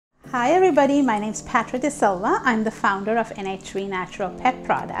Hi everybody, my name is Patra de Silva. I'm the founder of NH3 Natural Pet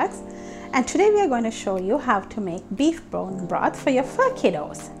Products, and today we are going to show you how to make beef bone broth for your fur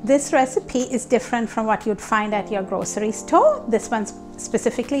kiddos. This recipe is different from what you'd find at your grocery store. This one's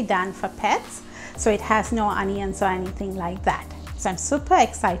specifically done for pets, so it has no onions or anything like that. So I'm super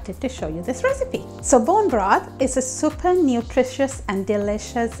excited to show you this recipe. So bone broth is a super nutritious and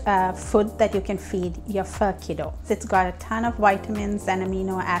delicious food that you can feed your fur kiddo. It's got a ton of vitamins and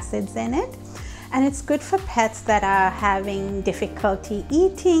amino acids in it, and it's good for pets that are having difficulty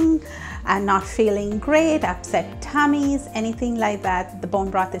eating and not feeling great, upset tummies, anything like that. The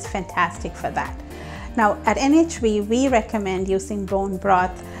bone broth is fantastic for that. Now at NH3 we recommend using bone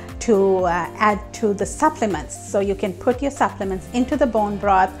broth to add to the supplements. So you can put your supplements into the bone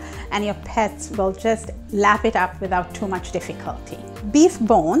broth and your pets will just lap it up without too much difficulty. Beef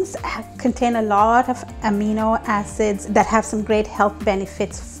bones contain a lot of amino acids that have some great health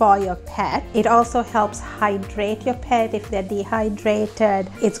benefits for your pet. It also helps hydrate your pet if they're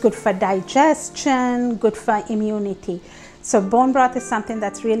dehydrated. It's good for digestion, good for immunity. So bone broth is something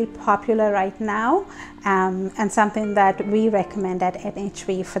that's really popular right now and something that we recommend at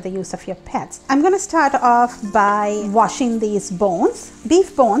NH3 for the use of your pets. I'm going to start off by washing these bones.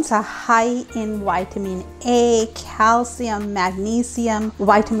 Beef bones are high in vitamin A, calcium, magnesium,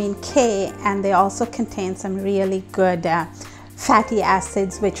 vitamin K, and they also contain some really good fatty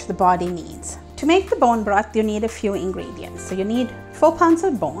acids which the body needs. To make the bone broth, you need a few ingredients. So you need 4 pounds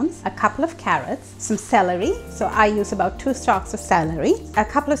of bones, a couple of carrots, some celery. So I use about 2 stalks of celery, a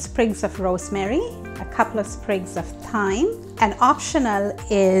couple of sprigs of rosemary, a couple of sprigs of thyme, and optional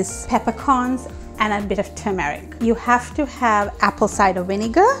is peppercorns and a bit of turmeric. You have to have apple cider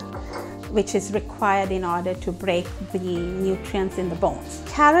vinegar, which is required in order to break the nutrients in the bones.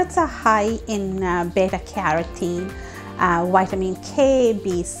 Carrots are high in beta-carotene, vitamin K,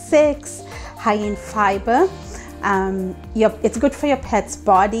 B6, high in fiber. It's good for your pets'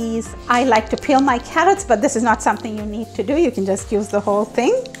 bodies. I like to peel my carrots, but this is not something you need to do. You can just use the whole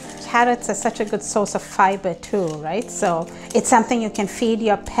thing. Carrots are such a good source of fiber too, right? So it's something you can feed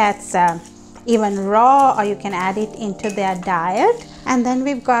your pets even raw, or you can add it into their diet. And then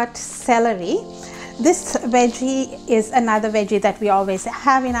we've got celery. This veggie is another veggie that we always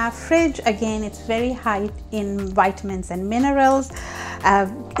have in our fridge. Again, it's very high in vitamins and minerals.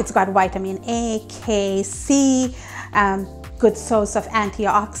 It's got vitamin A, K, C, good source of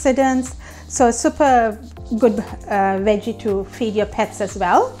antioxidants. So a super good veggie to feed your pets as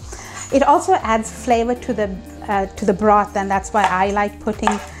well. It also adds flavor to the broth, and that's why I like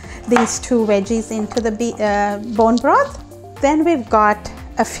putting these 2 veggies into the bone broth. Then we've got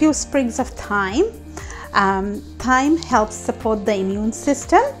a few sprigs of thyme. Thyme helps support the immune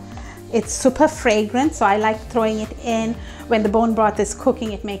system. It's super fragrant, so I like throwing it in when the bone broth is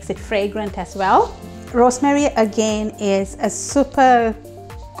cooking. It makes it fragrant as well. Rosemary again is a super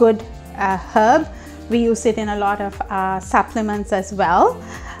good herb. We use it in a lot of supplements as well.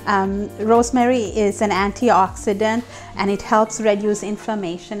 Rosemary is an antioxidant and it helps reduce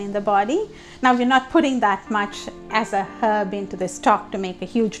inflammation in the body. Now we're not putting that much as a herb into the stock to make a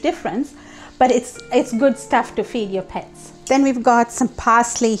huge difference, but it's good stuff to feed your pets. Then we've got some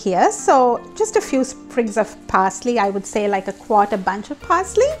parsley here. So just a few sprigs of parsley, I would say like a quarter bunch of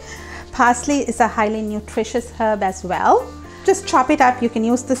parsley. Parsley is a highly nutritious herb as well. Just chop it up, you can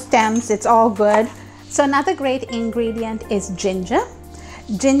use the stems, it's all good. So another great ingredient is ginger.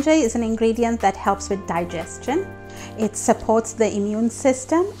 Ginger is an ingredient that helps with digestion. It supports the immune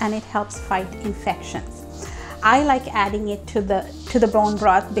system and it helps fight infections. I like adding it to the bone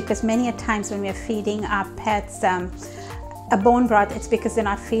broth because many a times when we're feeding our pets a bone broth, it's because they're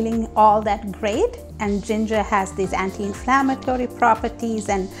not feeling all that great, and ginger has these anti-inflammatory properties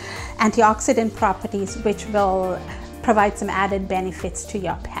and antioxidant properties which will provide some added benefits to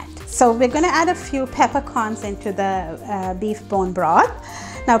your pet. So we're going to add a few peppercorns into the beef bone broth.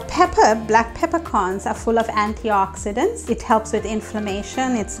 Now black peppercorns are full of antioxidants. It helps with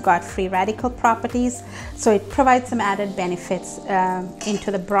inflammation. It's got free radical properties. So it provides some added benefits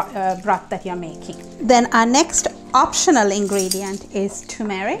into the broth that you're making. Then our next optional ingredient is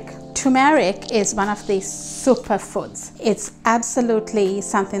turmeric. Turmeric is one of these superfoods. It's absolutely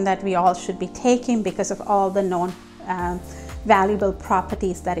something that we all should be taking because of all the known valuable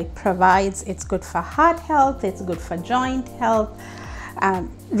properties that it provides. It's good for heart health. It's good for joint health.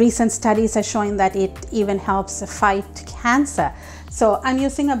 Recent studies are showing that it even helps fight cancer. So I'm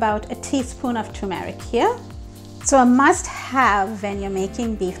using about a teaspoon of turmeric here. So a must-have when you're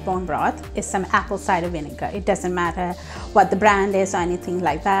making beef bone broth is some apple cider vinegar. It doesn't matter what the brand is or anything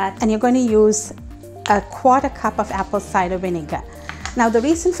like that. And you're going to use a 1/4 cup of apple cider vinegar. Now the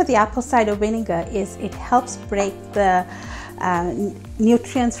reason for the apple cider vinegar is it helps break the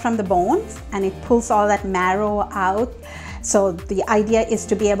nutrients from the bones, and it pulls all that marrow out. So the idea is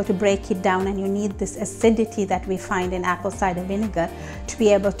to be able to break it down, and you need this acidity that we find in apple cider vinegar to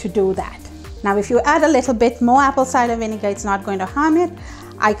be able to do that. Now if you add a little bit more apple cider vinegar, it's not going to harm it.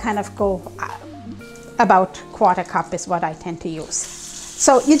 I kind of go about 1/4 cup is what I tend to use.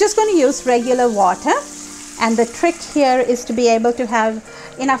 So you're just going to use regular water, and the trick here is to be able to have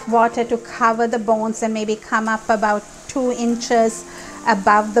enough water to cover the bones and maybe come up about 2 inches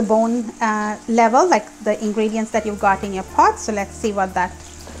above the bone level, like the ingredients that you've got in your pot. So let's see what that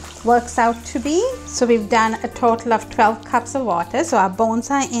works out to be. So we've done a total of 12 cups of water. So our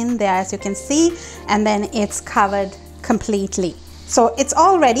bones are in there, as you can see, and then it's covered completely. So it's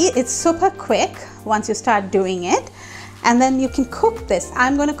all ready. It's super quick once you start doing it. And then you can cook this.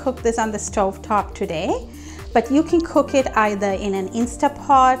 I'm going to cook this on the stove top today, but you can cook it either in an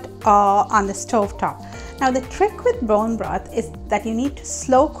Instapot or on the stove top. Now the trick with bone broth is that you need to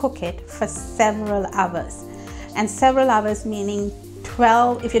slow cook it for several hours. And several hours meaning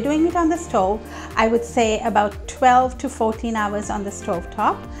 12, if you're doing it on the stove, I would say about 12 to 14 hours on the stove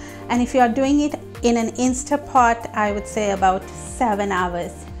top. And if you are doing it in an Instapot, I would say about 7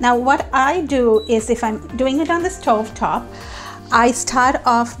 hours. Now what I do is, if I'm doing it on the stove top, I start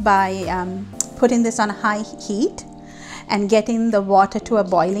off by putting this on high heat and getting the water to a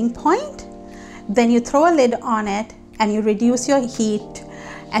boiling point. Then you throw a lid on it and you reduce your heat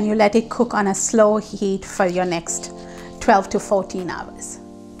and you let it cook on a slow heat for your next 12 to 14 hours.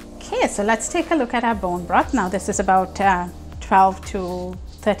 Okay, so let's take a look at our bone broth. Now this is about 12 to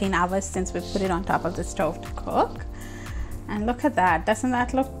 13 hours since we put it on top of the stove to cook. And look at that, doesn't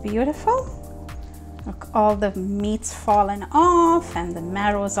that look beautiful? Look, all the meat's fallen off and the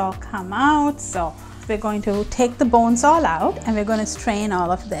marrow's all come out. So we're going to take the bones all out and we're going to strain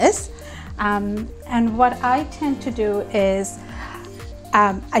all of this. And what I tend to do is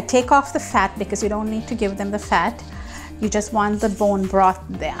I take off the fat, because you don't need to give them the fat. You just want the bone broth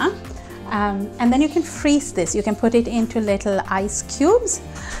there. And then you can freeze this. You can put it into little ice cubes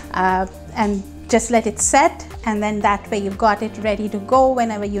and just let it set, and then that way you've got it ready to go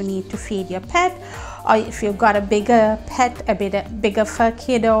whenever you need to feed your pet. Or if you've got a bigger pet, a bigger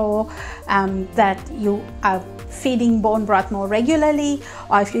furkiddo that you are feeding bone broth more regularly,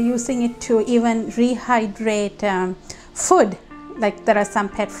 or if you're using it to even rehydrate food, like there are some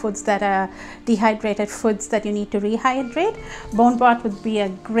pet foods that are dehydrated foods that you need to rehydrate. Bone broth would be a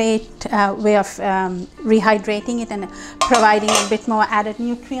great way of rehydrating it and providing a bit more added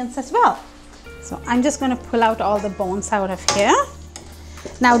nutrients as well. So I'm just going to pull out all the bones out of here.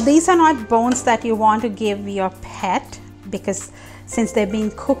 Now these are not bones that you want to give your pet, because since they've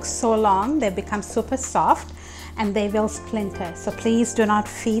been cooked so long, they've become super soft and they will splinter. So please do not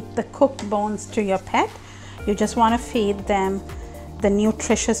feed the cooked bones to your pet. You just want to feed them the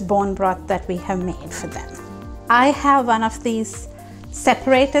nutritious bone broth that we have made for them. I have one of these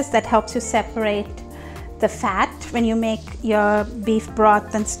separators that helps you separate the fat when you make your beef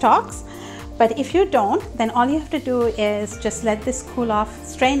broth and stocks. But if you don't, then all you have to do is just let this cool off,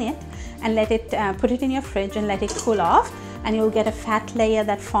 strain it, and let it put it in your fridge and let it cool off, and you'll get a fat layer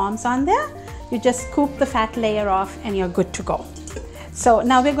that forms on there. You just scoop the fat layer off and you're good to go. So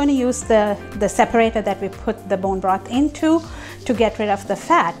now we're going to use the separator that we put the bone broth into to get rid of the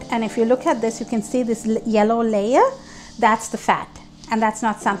fat. And if you look at this, you can see this yellow layer. That's the fat, and that's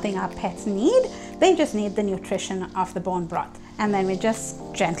not something our pets need. They just need the nutrition of the bone broth. And then we're just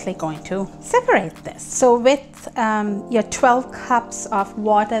gently going to separate this. So with your 12 cups of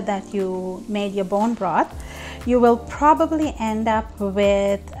water that you made your bone broth, you will probably end up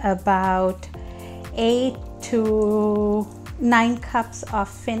with about 8 to 9 cups of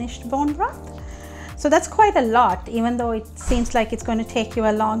finished bone broth. So that's quite a lot, even though it seems like it's going to take you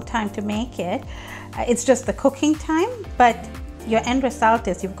a long time to make it. It's just the cooking time, but your end result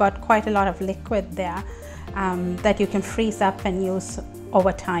is you've got quite a lot of liquid there that you can freeze up and use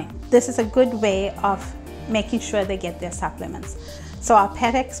over time. This is a good way of making sure they get their supplements. So our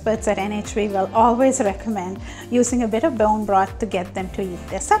pet experts at NHV will always recommend using a bit of bone broth to get them to eat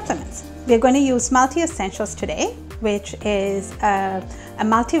their supplements. We're going to use multi-essentials today, which is a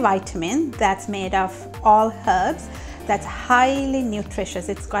multivitamin that's made of all herbs, that's highly nutritious.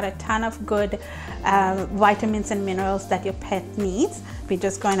 It's got a ton of good vitamins and minerals that your pet needs. We're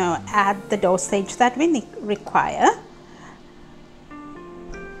just going to add the dosage that we require.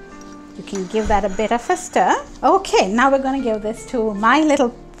 You can give that a bit of a stir. Okay, now we're going to give this to my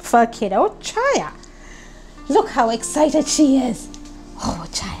little furkiddo, Chaya. Look how excited she is. Oh,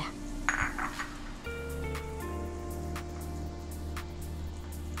 Chaya.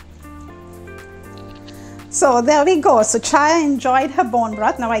 So there we go. So Chaya enjoyed her bone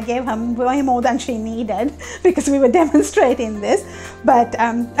broth. Now I gave her way more than she needed because we were demonstrating this. But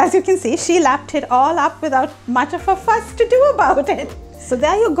as you can see, she lapped it all up without much of a fuss to do about it. So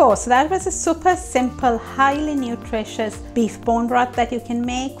there you go. So that was a super simple, highly nutritious beef bone broth that you can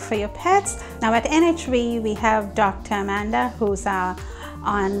make for your pets. Now at NHV, we have Dr. Amanda, who's our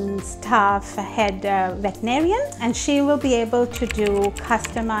on-staff head veterinarian, and she will be able to do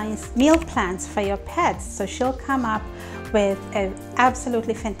customized meal plans for your pets. So she'll come up with an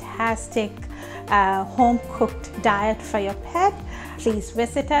absolutely fantastic home-cooked diet for your pet. Please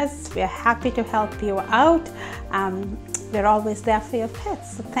visit us. We're happy to help you out. We're always there for your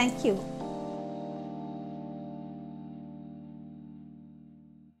pets. So thank you.